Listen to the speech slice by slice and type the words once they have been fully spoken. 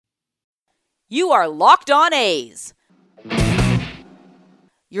You are Locked On A's,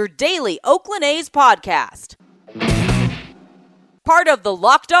 your daily Oakland A's podcast. Part of the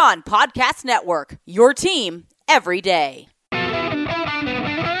Locked On Podcast Network, your team every day.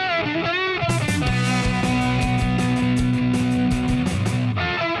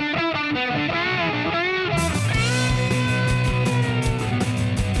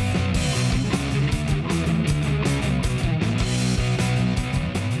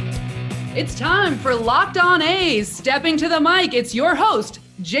 It's time for Locked On A's. Stepping to the mic, it's your host,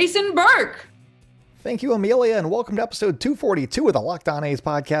 Jason Burke. Thank you, Amelia, and welcome to episode 242 of the Locked On A's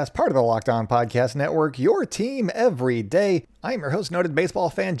podcast, part of the Locked On Podcast Network, your team every day. I'm your host, noted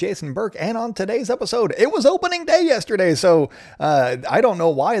baseball fan Jason Burke, and on today's episode, it was opening day yesterday, so I don't know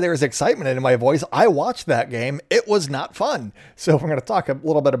why there's excitement in my voice. I watched that game. It was not fun. So we're going to talk a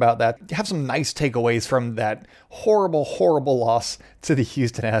little bit about that. Have some nice takeaways from that horrible, horrible loss to the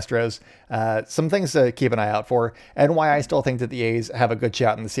Houston Astros. Some things to keep an eye out for, and why I still think that the A's have a good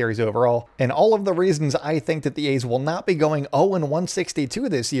shot in the series overall, and all of the reasons I think that the A's will not be going 0-162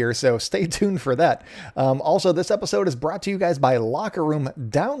 this year, so stay tuned for that. Also, this episode is brought to you guys by Locker Room.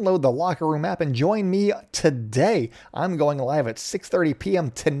 Download the Locker Room app and join me today. I'm going live at 6:30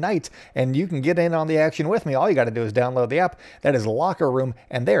 p.m. tonight, and you can get in on the action with me. All you got to do is download the app. That is Locker Room,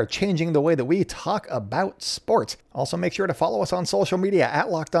 and they are changing the way that we talk about sports. Also, make sure to follow us on social media at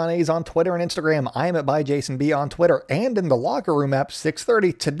Locked On A's on Twitter and Instagram. I'm at ByJasonB on Twitter and in the Locker Room app,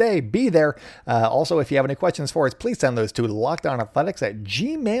 6:30 today. Be there. Also, if you have any questions for us, please send those to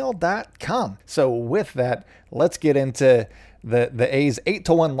lockedonathletics@gmail.com. So with that, let's get into the A's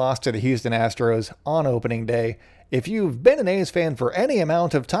 8-1 loss to the Houston Astros on opening day. If you've been an A's fan for any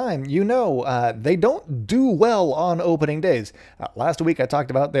amount of time, you know they don't do well on opening days. Last week I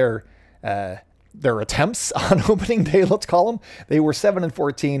talked about their attempts on opening day, let's call them. They were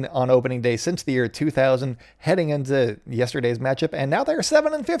 7-14 on opening day since the year 2000, heading into yesterday's matchup, and now they're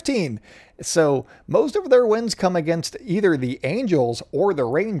 7-15. So most of their wins come against either the Angels or the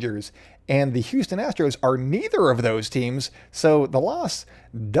Rangers, and the Houston Astros are neither of those teams, so the loss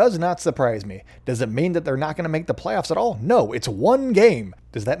does not surprise me. Does it mean that they're not going to make the playoffs at all? No, it's one game.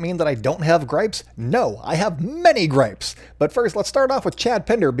 Does that mean that I don't have gripes? No, I have many gripes. But first, let's start off with Chad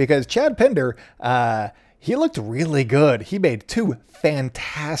Pinder, because Chad Pinder, he looked really good. He made two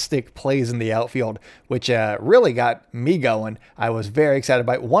fantastic plays in the outfield, which really got me going. I was very excited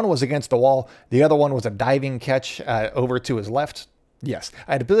by it. One was against the wall. The other one was a diving catch over to his left. Yes,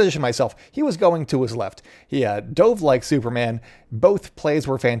 I had to position myself. He was going to his left. He dove like Superman. Both plays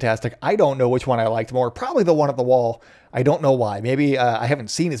were fantastic. I don't know which one I liked more. Probably the one at the wall. I don't know why. Maybe I haven't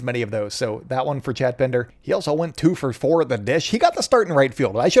seen as many of those. So that one for Chad Pinder. He also went 2 for 4 at the dish. He got the start in right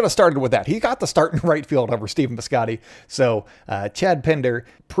field. I should have started with that. He got the start in right field over Stephen Piscotty. So Chad Pinder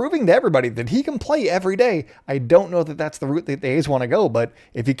proving to everybody that he can play every day. I don't know that that's the route that the A's want to go, but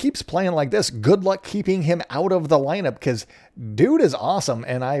if he keeps playing like this, good luck keeping him out of the lineup, because dude is awesome,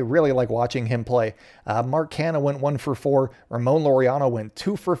 and I really like watching him play. Mark Canha went 1 for 4. Ramon Laureano went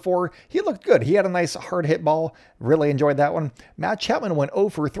 2 for 4. He looked good. He had a nice hard hit ball. Really enjoyed that one. Matt Chapman went 0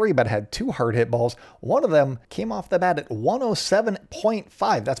 for 3, but had 2 hard hit balls. One of them came off the bat at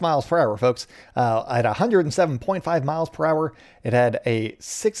 107.5. That's miles per hour, folks. At 107.5 miles per hour. It had a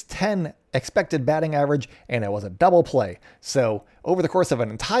 610 expected batting average, and it was a double play. So over the course of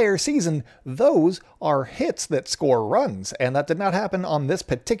an entire season, those are hits that score runs, and that did not happen on this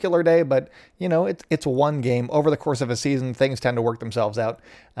particular day, but you know, it's one game. Over the course of a season, things tend to work themselves out.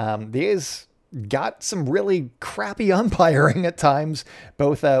 The A's got some really crappy umpiring at times,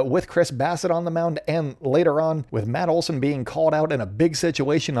 both with Chris Bassett on the mound and later on with Matt Olson being called out in a big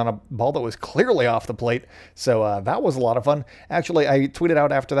situation on a ball that was clearly off the plate. So that was a lot of fun. Actually, I tweeted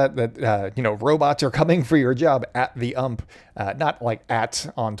out after that robots are coming for your job at the ump. Not like at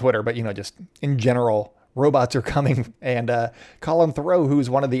on Twitter, but just in general. Robots are coming, and Colin Thoreau, who's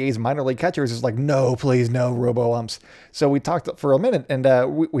one of the A's minor league catchers, is like, no, please, no robo-umps. So we talked for a minute, and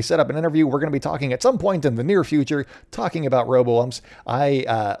we set up an interview. We're going to be talking at some point in the near future, talking about robo-umps.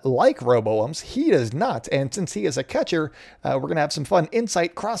 I like robo-umps. He does not, and since he is a catcher, we're going to have some fun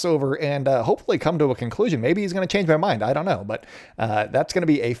insight crossover and hopefully come to a conclusion. Maybe he's going to change my mind. I don't know, but that's going to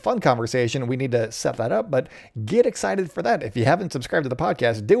be a fun conversation. We need to set that up, but get excited for that. If you haven't subscribed to the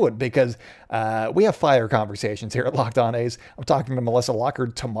podcast, do it, because we have fire conversations here at Locked On A's. I'm talking to Melissa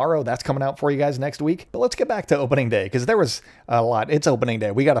Lockard tomorrow. That's coming out for you guys next week. But let's get back to opening day, because there was a lot. It's opening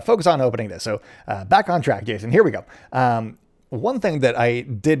day. We got to focus on opening day. So back on track, Jason. Here we go. one thing that I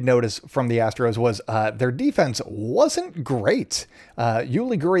did notice from the Astros was their defense wasn't great.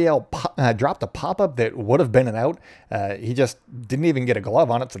 Yuli Gurriel dropped a pop-up that would have been an out. He just didn't even get a glove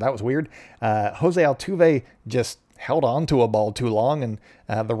on it, so that was weird. Jose Altuve just held on to a ball too long, and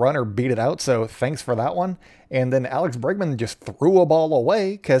the runner beat it out, so thanks for that one. And then Alex Bregman just threw a ball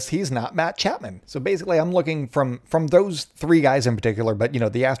away because he's not Matt Chapman. So basically, I'm looking from those three guys in particular, but, the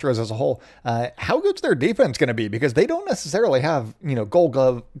Astros as a whole, how good's their defense going to be? Because they don't necessarily have, gold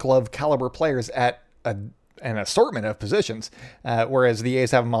glove caliber players at an assortment of positions, whereas the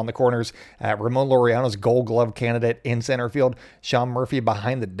A's have them on the corners. Ramon Laureano's Gold Glove candidate in center field, Sean Murphy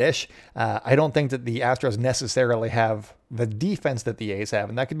behind the dish. I don't think that the Astros necessarily have the defense that the A's have,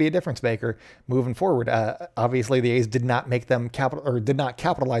 and that could be a difference maker moving forward. Obviously, the A's did not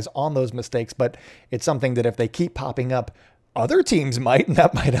capitalize on those mistakes, but it's something that if they keep popping up, other teams might, and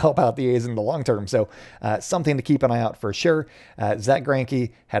that might help out the A's in the long term. So something to keep an eye out for sure. Zach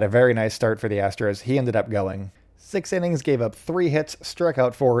Greinke had a very nice start for the Astros. He ended up going 6 innings, gave up 3 hits, struck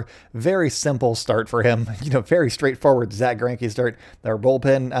out 4. Very simple start for him. Very straightforward Zach Greinke start. Their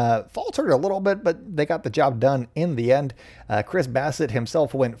bullpen faltered a little bit, but they got the job done in the end. Chris Bassett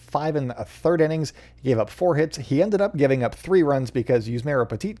himself went 5 1/3 innings. He gave up 4 hits. He ended up giving up 3 runs because Yusmeiro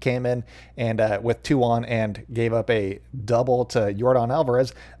Petit came in and with 2 on and gave up a double to Yordan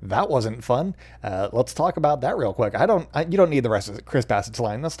Alvarez. That wasn't fun. Let's talk about that real quick. You don't need the rest of Chris Bassett's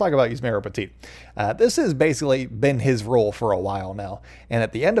line. Let's talk about Yusmeiro Petit. This has basically been his role for a while now. And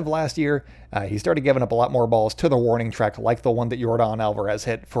at the end of last year, he started giving up a lot more balls to the warning track, like the one that Yordan Alvarez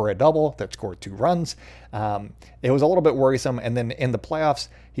hit for a double that scored 2 runs. It was a little bit worrisome. And then in the playoffs,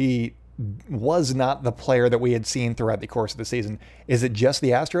 he was not the player that we had seen throughout the course of the season. Is it just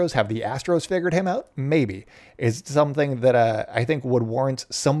the Astros? Have the Astros figured him out? Maybe. Is it something that I think would warrant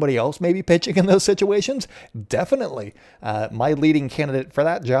somebody else maybe pitching in those situations? Definitely. My leading candidate for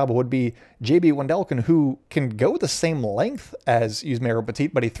that job would be JB Wendelken, who can go the same length as Yusmeiro Petit,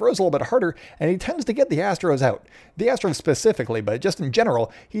 but he throws a little bit harder, and he tends to get the Astros out. The Astros specifically, but just in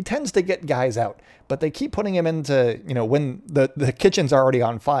general, he tends to get guys out. But they keep putting him into, when the kitchen's already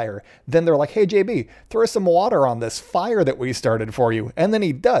on fire, then they're like, hey, JB, throw some water on this fire that we started for you. And then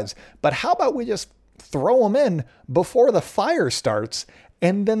he does. But how about we just throw him in before the fire starts,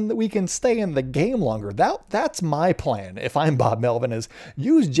 and then we can stay in the game longer? That's my plan. If I'm Bob Melvin, is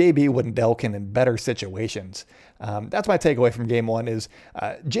use JB Wendelken in better situations. That's my takeaway from game 1 is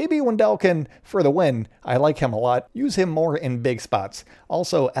JB Wendelken for the win. I like him a lot. Use him more in big spots.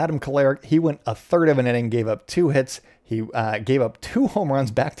 Also, Adam Kolarek, he went 1/3 of an inning, gave up 2 hits. He gave up 2 home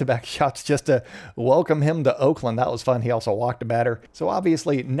runs, back-to-back shots just to welcome him to Oakland. That was fun. He also walked a batter. So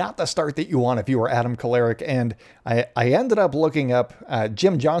obviously not the start that you want if you were Adam Kolarek. And I ended up looking up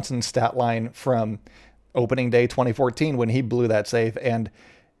Jim Johnson's stat line from opening day 2014 when he blew that save. And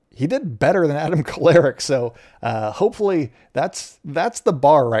he did better than Adam Kolarek. So hopefully that's the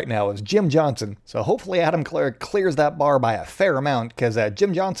bar right now is Jim Johnson. So hopefully Adam Kolarek clears that bar by a fair amount because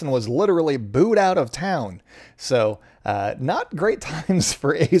Jim Johnson was literally booed out of town. So not great times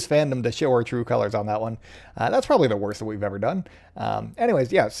for A's fandom to show our true colors on that one. That's probably the worst that we've ever done.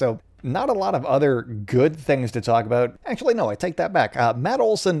 Anyways, yeah, so not a lot of other good things to talk about. Actually, no, I take that back. Matt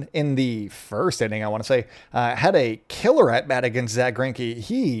Olson in the first inning, I want to say, had a killer at-bat against Zach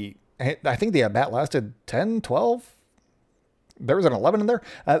Greinke. I think the at-bat lasted 10, 12. There was an 11 in there.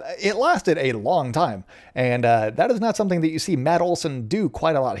 It lasted a long time. And that is not something that you see Matt Olson do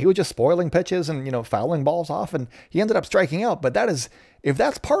quite a lot. He was just spoiling pitches and, fouling balls off, and he ended up striking out. But if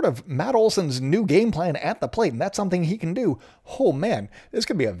that's part of Matt Olson's new game plan at the plate, and that's something he can do, oh man, this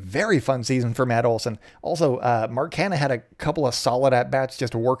could be a very fun season for Matt Olson. Also, Mark Canha had a couple of solid at-bats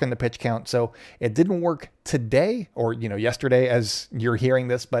just working the pitch count, so it didn't work today or, yesterday as you're hearing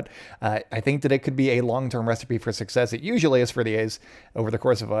this, but I think that it could be a long-term recipe for success. It usually is for the A's over the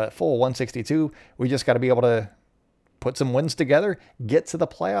course of a full 162. We just got to be able to put some wins together, get to the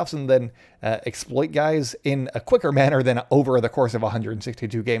playoffs, and then exploit guys in a quicker manner than over the course of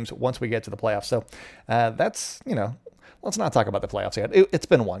 162 games once we get to the playoffs. So that's, let's not talk about the playoffs yet. It's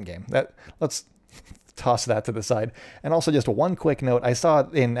been one game. Let's toss that to the side. And also just one quick note. I saw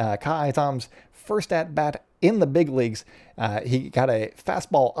in Ka'ai Tom's first at-bat in the big leagues, he got a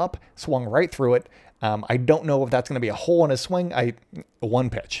fastball up, swung right through it. I don't know if that's going to be a hole in his swing.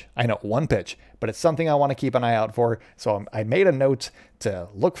 One pitch, but it's something I want to keep an eye out for. So I made a note to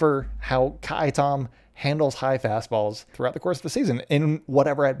look for how Ka'ai Tom handles high fastballs throughout the course of the season in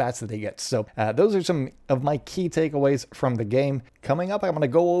whatever at-bats that he gets. So those are some of my key takeaways from the game. Coming up, I'm going to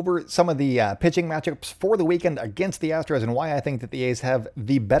go over some of the pitching matchups for the weekend against the Astros and why I think that the A's have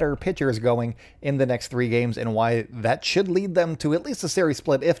the better pitchers going in the next 3 games and why that should lead them to at least a series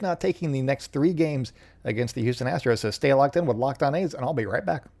split, if not taking the next 3 games against the Houston Astros. So stay locked in with Locked On A's, and I'll be right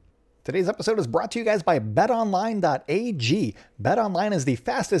back. Today's episode is brought to you guys by BetOnline.ag. BetOnline is the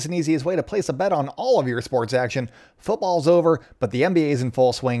fastest and easiest way to place a bet on all of your sports action. Football's over, but the NBA is in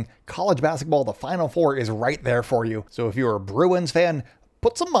full swing. College basketball, the Final Four, is right there for you. So if you're a Bruins fan,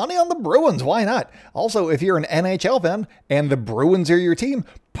 put some money on the Bruins. Why not? Also, if you're an NHL fan and the Bruins are your team,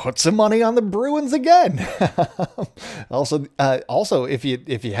 put some money on the Bruins again. Also, if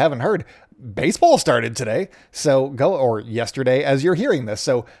you haven't heard, baseball started today, or yesterday as you're hearing this.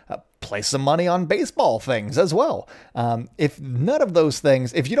 So place some money on baseball things as well. If none of those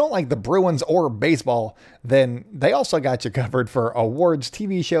things, if you don't like the Bruins or baseball, then they also got you covered for awards,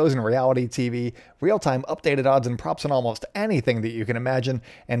 TV shows, and reality TV, real-time updated odds and props on almost anything that you can imagine.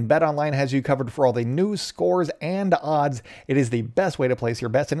 And BetOnline has you covered for all the news, scores, and odds. It is the best way to place your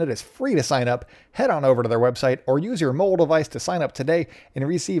bets, and it is free to sign up. Head on over to their website or use your mobile device to sign up today and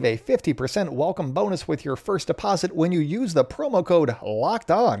receive a 50% welcome bonus with your first deposit when you use the promo code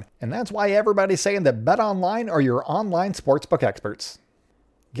LOCKEDON. And that's why everybody's saying that BetOnline are your online sportsbook experts.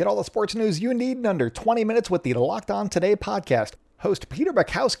 Get all the sports news you need in under 20 minutes with the Locked On Today podcast. Host Peter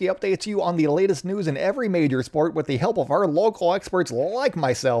Bukowski updates you on the latest news in every major sport with the help of our local experts like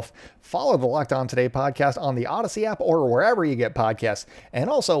myself. Follow the Locked On Today podcast on the Odyssey app or wherever you get podcasts.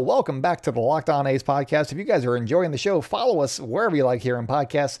 And also, welcome back to the Locked On A's podcast. If you guys are enjoying the show, follow us wherever you like hearing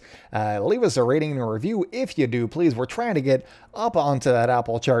podcasts. Leave us a rating and a review if you do, please. We're trying to get up onto that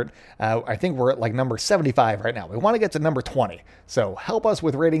Apple chart. I think we're at like number 75 right now. We want to get to number 20. So help us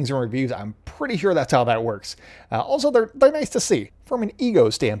with ratings and reviews. I'm pretty sure that's how that works. Also, they're nice to see. From an ego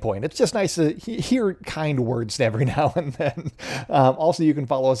standpoint, it's just nice to hear kind words every now and then. Also, you can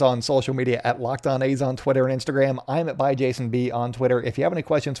follow us on social media at Locked On A's on Twitter and Instagram. I'm at ByJasonB on Twitter. If you have any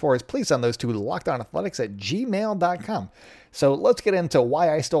questions for us, please send those to lockedonathletics@gmail.com. So let's get into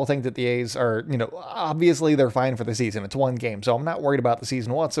why I still think that the A's are, obviously they're fine for the season. It's 1 game, so I'm not worried about the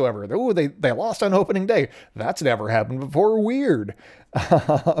season whatsoever. They lost on opening day. That's never happened before. Weird.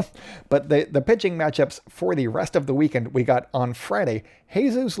 But the pitching matchups for the rest of the weekend, we got on Friday,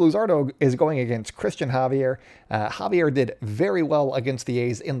 Jesus Luzardo is going against Christian Javier. Javier did very well against the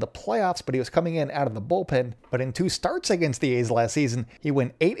A's in the playoffs, but he was coming in out of the bullpen. But in 2 starts against the A's last season, he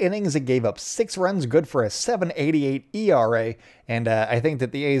went 8 innings and gave up 6 runs, good for a 7.88 ERA. And I think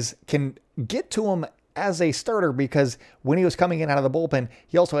that the A's can get to him as a starter because when he was coming in out of the bullpen,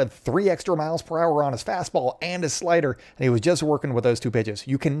 he also had 3 extra miles per hour on his fastball and his slider, and he was just working with those 2 pitches.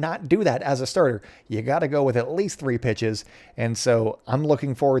 You cannot do that as a starter. You got to go with at least 3 pitches, and so I'm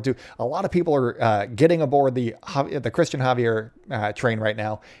looking forward to. A lot of people are getting aboard the Christian Javier train right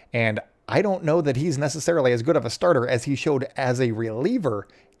now, and I don't know that he's necessarily as good of a starter as he showed as a reliever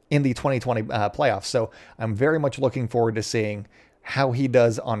in the 2020 playoffs. So I'm very much looking forward to seeing how he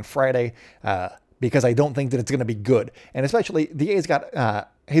does on Friday. Because I don't think that it's going to be good. And especially the A's got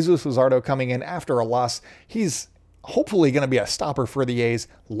Jesus Luzardo coming in after a loss. He's hopefully going to be a stopper for the A's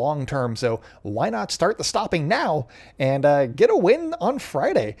long term. So why not start the stopping now and get a win on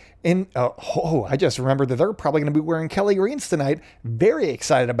Friday? I just remembered that they're probably going to be wearing Kelly Greens tonight. Very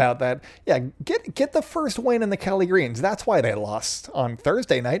excited about that. Yeah, get the first win in the Kelly Greens. That's why they lost on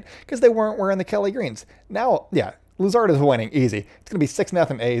Thursday night, because they weren't wearing the Kelly Greens. Now, yeah, Luzardo's winning easy. It's going to be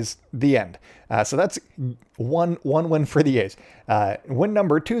 6-0 A's, the end. So that's one win for the A's. Win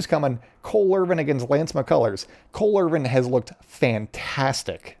number 2 is coming. Cole Irvin against Lance McCullers. Cole Irvin has looked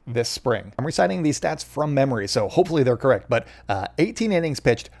fantastic this spring. I'm reciting these stats from memory, so hopefully they're correct. But 18 innings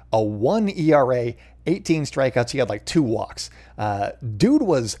pitched, a 1 ERA, 18 strikeouts. He had like 2 walks. Dude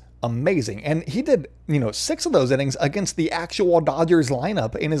was amazing. And he did, 6 of those innings against the actual Dodgers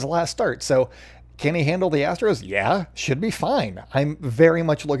lineup in his last start. So can he handle the Astros? Yeah, should be fine. I'm very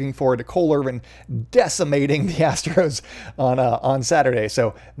much looking forward to Cole Irvin decimating the Astros on Saturday.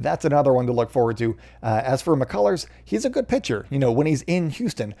 So that's another one to look forward to. As for McCullers, he's a good pitcher, when he's in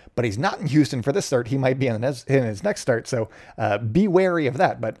Houston, but he's not in Houston for this start. He might be in his next start. So be wary of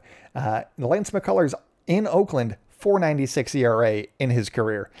that. But Lance McCullers in Oakland, 4.96 ERA in his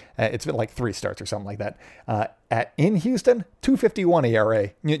career. It's been like 3 starts or something like that. In Houston, 2.51 ERA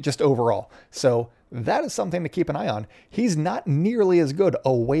just overall. So that is something to keep an eye on. He's not nearly as good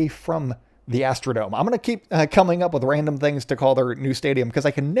away from the Astrodome. I'm going to keep coming up with random things to call their new stadium because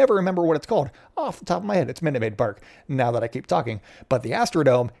I can never remember what it's called off the top of my head. It's Minute Maid Park now that I keep talking. But the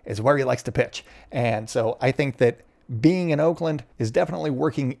Astrodome is where he likes to pitch. And so I think that being in Oakland is definitely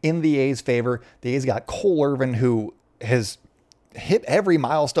working in the A's favor. The A's got Cole Irvin, who has hit every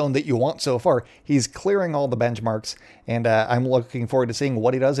milestone that you want so far. He's clearing all the benchmarks, and I'm looking forward to seeing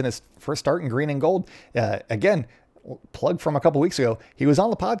what he does in his first start in green and gold. Again, plug from a couple weeks ago, he was on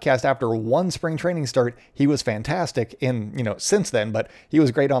the podcast after one spring training start. He was fantastic since then, but he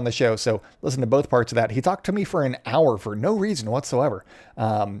was great on the show. So listen to both parts of that. He talked to me for an hour for no reason whatsoever.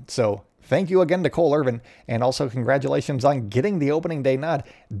 So thank you again to Cole Irvin, and also congratulations on getting the opening day nod.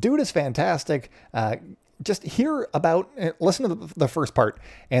 Dude is fantastic. Just listen to the first part,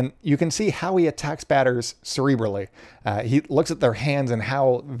 and you can see how he attacks batters cerebrally. He looks at their hands and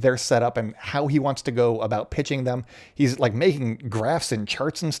how they're set up and how he wants to go about pitching them. He's like making graphs and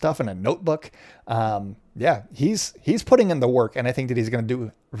charts and stuff in a notebook. He's putting in the work, and I think that he's going to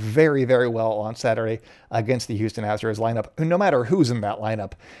do very, very well on Saturday against the Houston Astros lineup, no matter who's in that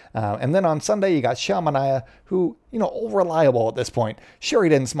lineup. And then on Sunday, you got Sean Manaea, who, old reliable at this point. Sure, he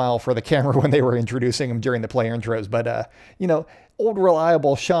didn't smile for the camera when they were introducing him during the player intros, but, old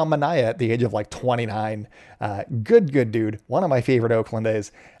reliable Sean Manaea at the age of 29. Good dude. One of my favorite Oakland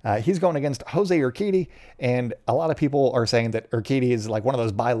A's. He's going against Jose Urquidy, and a lot of people are saying that Urquidy is like one of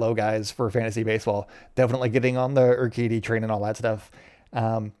those buy low guys for fantasy baseball. Definitely getting on the Urquidy train and all that stuff.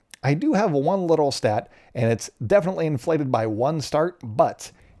 I do have one little stat, and it's definitely inflated by one start,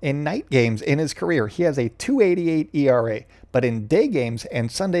 but in night games in his career, he has a 2.88 ERA. But in day games,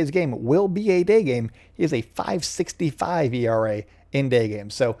 and Sunday's game will be a day game, he has a 5.65 ERA in day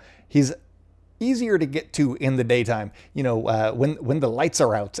games. So he's easier to get to in the daytime, when the lights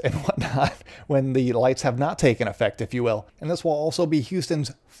are out and whatnot, when the lights have not taken effect, if you will. And this will also be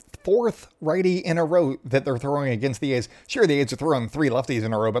Houston's fourth righty in a row that they're throwing against the A's. Sure, the A's are throwing three lefties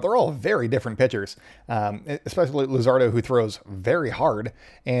in a row, but they're all very different pitchers, especially Luzardo, who throws very hard.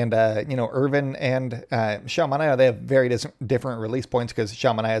 And, Irvin and Sean Manaea, they have very different release points because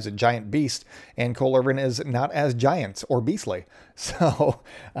Sean Manaea is a giant beast and Cole Irvin is not as giant or beastly. So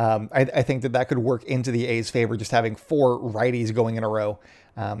I think that could work into the A's favor, just having four righties going in a row.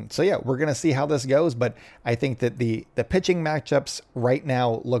 We're going to see how this goes, but I think that the pitching matchups right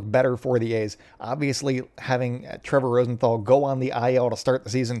now look better for the A's. Obviously, having Trevor Rosenthal go on the IL to start the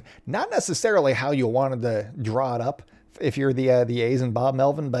season, not necessarily how you wanted to draw it up if you're the A's and Bob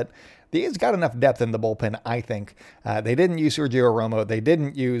Melvin, but the A's got enough depth in the bullpen, I think. They didn't use Sergio Romo. They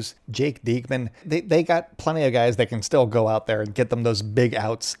didn't use Jake Diekman. They got plenty of guys that can still go out there and get them those big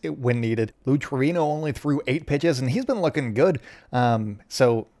outs when needed. Lou Trevino only threw 8 pitches, and he's been looking good.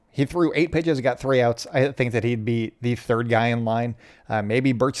 So he threw 8 pitches, got 3 outs. I think that he'd be the third guy in line.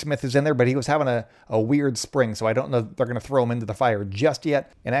 Maybe Burch Smith is in there, but he was having a weird spring, so I don't know if they're going to throw him into the fire just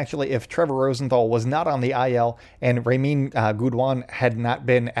yet. And actually, if Trevor Rosenthal was not on the IL and Ramin Gudwan had not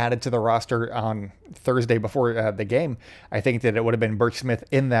been added to the roster on Thursday before the game, I think that it would have been Burch Smith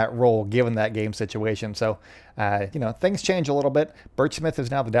in that role given that game situation. So, things change a little bit. Burch Smith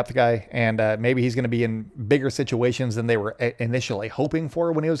is now the depth guy, and maybe he's going to be in bigger situations than they were initially hoping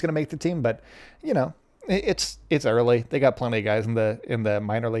for when he was going to make the team. But, it's early. They got plenty of guys in the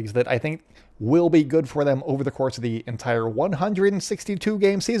minor leagues that I think will be good for them over the course of the entire 162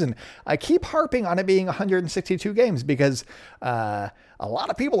 game season. I keep harping on it being 162 games because a lot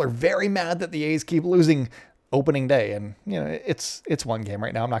of people are very mad that the A's keep losing opening day, and it's one game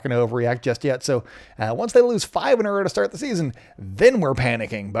right now. I'm not going to overreact just yet. So once they lose 5 in a row to start the season, then we're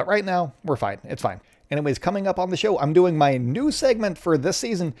panicking. But right now, we're fine. It's fine. Anyways, coming up on the show, I'm doing my new segment for this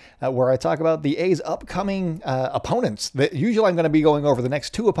season where I talk about the A's upcoming opponents. Usually I'm going to be going over the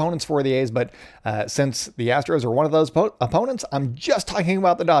next 2 opponents for the A's, but since the Astros are one of those opponents, I'm just talking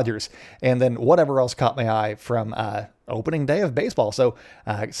about the Dodgers and then whatever else caught my eye from opening day of baseball. So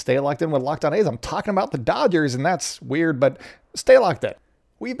stay locked in with Locked On A's. I'm talking about the Dodgers, and that's weird, but stay locked in.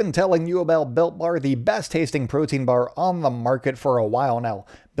 We've been telling you about Built Bar, the best tasting protein bar on the market for a while now.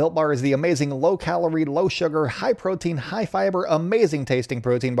 Built Bar is the amazing low-calorie, low-sugar, high-protein, high-fiber, amazing tasting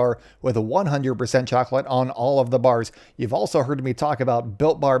protein bar with 100% chocolate on all of the bars. You've also heard me talk about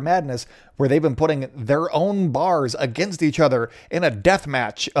Built Bar Madness, where they've been putting their own bars against each other in a death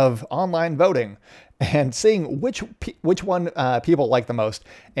match of online voting and seeing which one people like the most.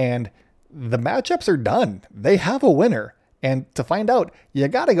 And the matchups are done. They have a winner. And to find out, you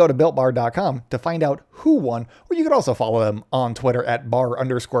got to go to BuiltBar.com to find out who won, or you could also follow them on Twitter at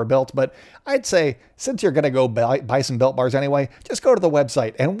 @bar_built. But I'd say, since you're going to go buy some Built Bars anyway, just go to the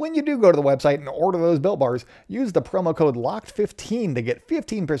website. And when you do go to the website and order those Built Bars, use the promo code LOCKED15 to get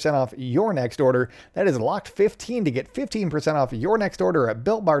 15% off your next order. That is LOCKED15 to get 15% off your next order at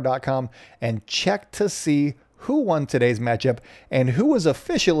BuiltBar.com, and check to see who won today's matchup and who was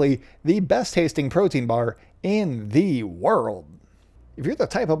officially the best tasting protein bar in the world. If you're the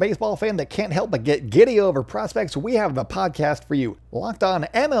type of baseball fan that can't help but get giddy over prospects, we have the podcast for you. Locked On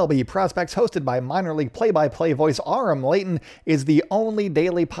MLB Prospects, hosted by minor league play-by-play voice Aram Layton, is the only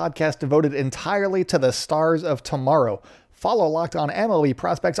daily podcast devoted entirely to the stars of tomorrow. Follow Locked On MLB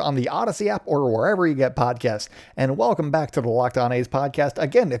Prospects on the Odyssey app or wherever you get podcasts. And welcome back to the Locked On A's podcast.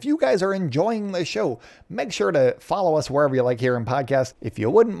 Again, if you guys are enjoying the show, make sure to follow us wherever you like hearing podcasts. If you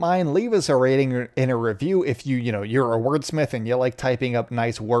wouldn't mind, leave us a rating and a review if you're a wordsmith and you like typing up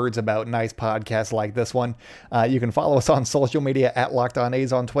nice words about nice podcasts like this one. You can follow us on social media at Locked On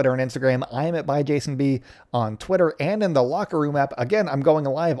A's on Twitter and Instagram. I am at @ByJasonB on Twitter and in the Locker Room app. Again, I'm going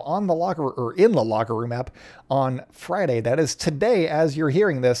live on the in the Locker Room app on Friday. That is today as you're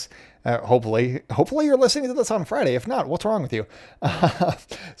hearing this. Hopefully you're listening to this on Friday. If not, what's wrong with you?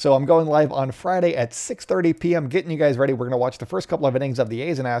 So I'm going live on Friday at 6:30 p.m. getting you guys ready. We're going to watch the first couple of innings of the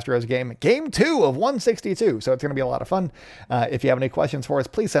A's and Astros game 2 of 162. So it's going to be a lot of fun. If you have any questions for us,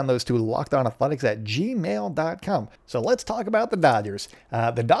 please send those to lockedonathletics@gmail.com. So let's talk about the Dodgers.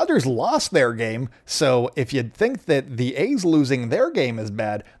 The Dodgers lost their game. So if you'd think that the A's losing their game is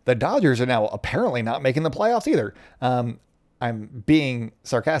bad, the Dodgers are now apparently not making the playoffs either. I'm being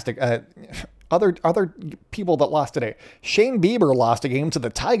sarcastic. Other people that lost today. Shane Bieber lost a game to the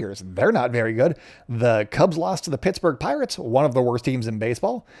Tigers. They're not very good. The Cubs lost to the Pittsburgh Pirates, one of the worst teams in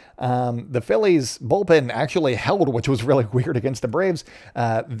baseball. The Phillies bullpen actually held, which was really weird, against the Braves.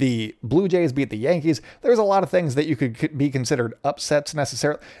 The Blue Jays beat the Yankees. There's a lot of things that you could be considered upsets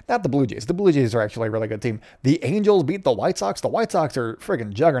necessarily. Not the Blue Jays. The Blue Jays are actually a really good team. The Angels beat the White Sox. The White Sox are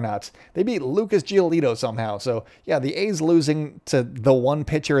friggin' juggernauts. They beat Lucas Giolito somehow. So yeah, the A's losing to the one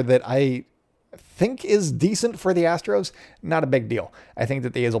pitcher that I think is decent for the Astros, not a big deal. I think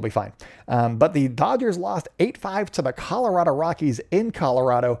that the A's will be fine. But the Dodgers lost 8-5 to the Colorado Rockies in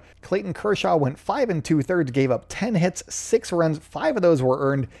Colorado. Clayton Kershaw went 5 2/3, gave up 10 hits, 6 runs, 5 of those were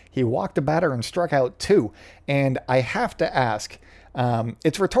earned. He walked a batter and struck out 2. And I have to ask,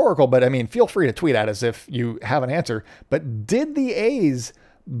 it's rhetorical, but I mean, feel free to tweet at us if you have an answer. But did the A's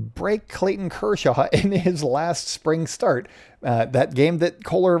break Clayton Kershaw in his last spring start, that game that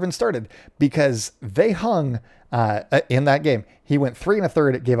Cole Irvin started? Because they hung in that game. He went 3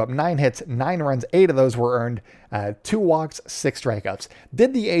 1/3, gave up 9 hits, 9 runs, 8 of those were earned, 2 walks, 6 strikeouts.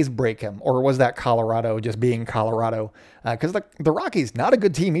 Did the A's break him, or was that Colorado just being Colorado? Because the Rockies, not a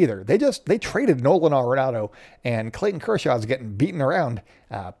good team either. They traded Nolan Arenado, and Clayton Kershaw is getting beaten around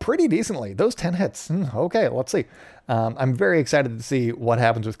pretty decently. Those 10 hits. Okay, let's see. I'm very excited to see what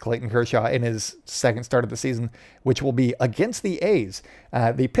happens with Clayton Kershaw in his second start of the season, which will be against the A's.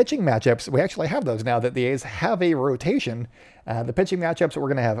 The pitching matchups, we actually have those now that the A's have a rotation. The pitching matchups, we're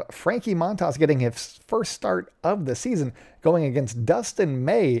going to have Frankie Montas getting his first start of the season, going against Dustin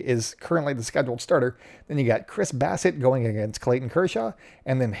May is currently the scheduled starter. Then you got Chris Bassett going against Clayton Kershaw,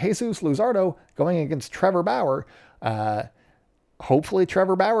 and then Jesus Luzardo going against Trevor Bauer. Hopefully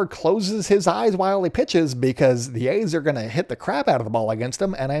Trevor Bauer closes his eyes while he pitches, because the A's are going to hit the crap out of the ball against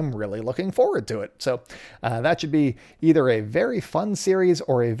him, and I'm really looking forward to it. So that should be either a very fun series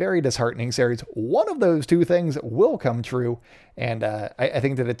or a very disheartening series. One of those two things will come true, and I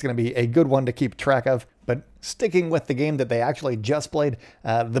think that it's going to be a good one to keep track of. But sticking with the game that they actually just played,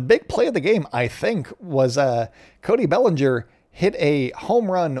 the big play of the game, I think, was Cody Bellinger hit a home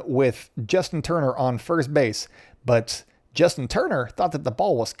run with Justin Turner on first base, but Justin Turner thought that the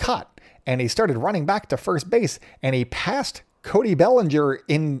ball was caught, and he started running back to first base, and he passed Cody Bellinger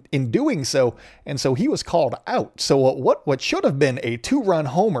in doing so, and so he was called out. So what should have been a 2-run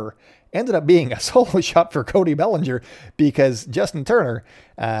homer ended up being a solo shot for Cody Bellinger, because Justin Turner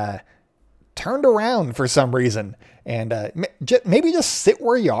turned around for some reason, and maybe just sit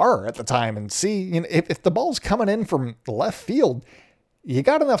where you are at the time and see, if the ball's coming in from left field, you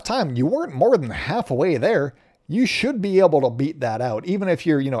got enough time. You weren't more than halfway there. You should be able to beat that out, even if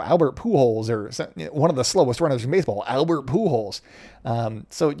you're, Albert Pujols or one of the slowest runners in baseball, Albert Pujols.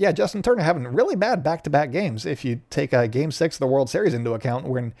 So yeah, Justin Turner having really bad back-to-back games. If you take Game 6 of the World Series into account,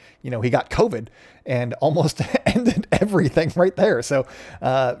 when he got COVID and almost ended everything right there. So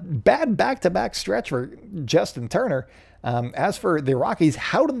bad back-to-back stretch for Justin Turner. As for the Rockies,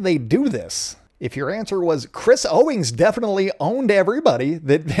 how did they do this? If your answer was Chris Owings definitely owned everybody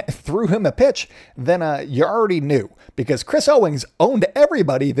that threw him a pitch, then you already knew, because Chris Owings owned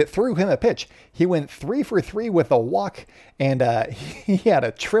everybody that threw him a pitch. He went 3 for 3 with a walk, and he had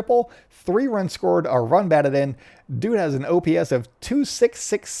a triple, 3 runs scored, a run batted in. Dude has an OPS of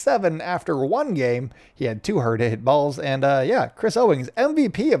 2.667 after one game. He had 2 hard hit balls, and Chris Owings,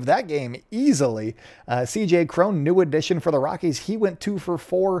 MVP of that game easily. CJ Cron, new addition for the Rockies. He went 2 for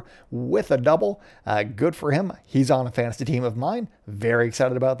 4 with a double. Good for him. He's on a fantasy team of mine. Very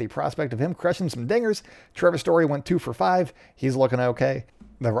excited about the prospect of him crushing some dingers. Trevor Story went 2 for 5. He's looking okay.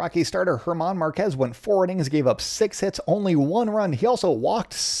 The Rockies starter German Marquez went 4 innings, gave up 6 hits, only 1 run. He also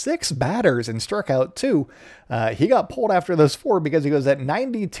walked 6 batters and struck out 2. He got pulled after those 4 because he goes at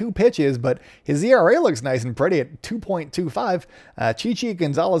 92 pitches, but his ERA looks nice and pretty at 2.25. Chichi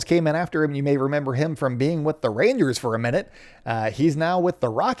Gonzalez came in after him. You may remember him from being with the Rangers for a minute. He's now with the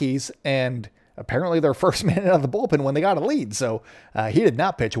Rockies, and apparently their first man out of the bullpen when they got a lead. So he did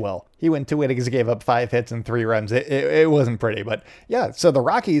not pitch well. He went 2 innings, gave up 5 hits and 3 runs. It wasn't pretty, but yeah. So the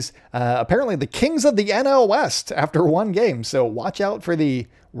Rockies, apparently the kings of the NL West after 1 game. So watch out for the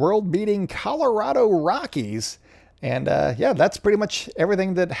world-beating Colorado Rockies. And that's pretty much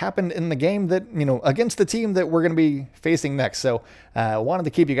everything that happened in the game that, against the team that we're going to be facing next. So wanted to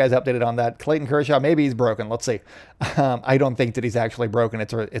keep you guys updated on that. Clayton Kershaw, maybe he's broken. Let's see. I don't think that he's actually broken.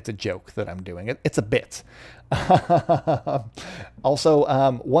 It's a joke that I'm doing. It's a bit. Also,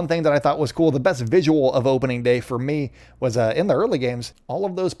 one thing that I thought was cool, the best visual of opening day for me was in the early games, all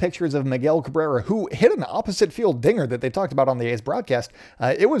of those pictures of Miguel Cabrera, who hit an opposite field dinger that they talked about on the A's broadcast.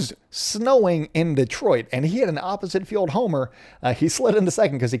 It was snowing in Detroit, and he hit an opposite field homer. He slid into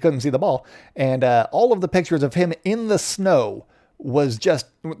second because he couldn't see the ball. And all of the pictures of him in the snow was just,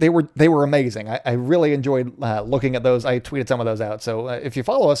 they were amazing. I really enjoyed looking at those. I tweeted some of those out. So if you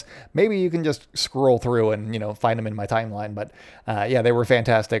follow us, maybe you can just scroll through and, find them in my timeline. But they were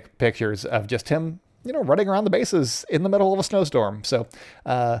fantastic pictures of just him, running around the bases in the middle of a snowstorm. So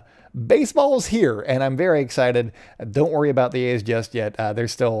baseball's here, and I'm very excited. Don't worry about the A's just yet.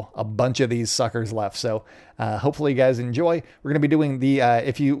 There's still a bunch of these suckers left. So hopefully you guys enjoy. We're going to be doing the,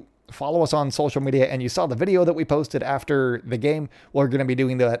 if you follow us on social media and you saw the video that we posted after the game, we're going to be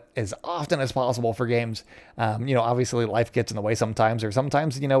doing that as often as possible for games. Obviously life gets in the way sometimes, or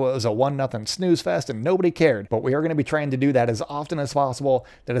sometimes, it was a 1-0 snooze fest and nobody cared, but we are going to be trying to do that as often as possible.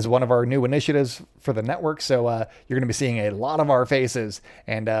 That is one of our new initiatives for the network. So you're going to be seeing a lot of our faces,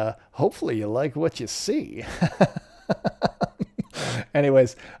 and hopefully you like what you see.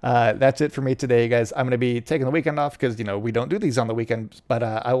 Anyways, that's it for me today, guys. I'm going to be taking the weekend off because, we don't do these on the weekends, but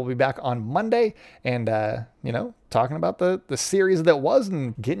I will be back on Monday and, talking about the series that was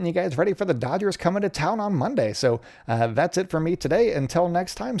and getting you guys ready for the Dodgers coming to town on Monday. So that's it for me today. Until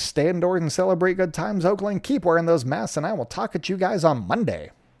next time, stay indoors and celebrate good times, Oakland. Keep wearing those masks, and I will talk at you guys on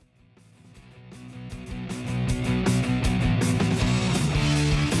Monday.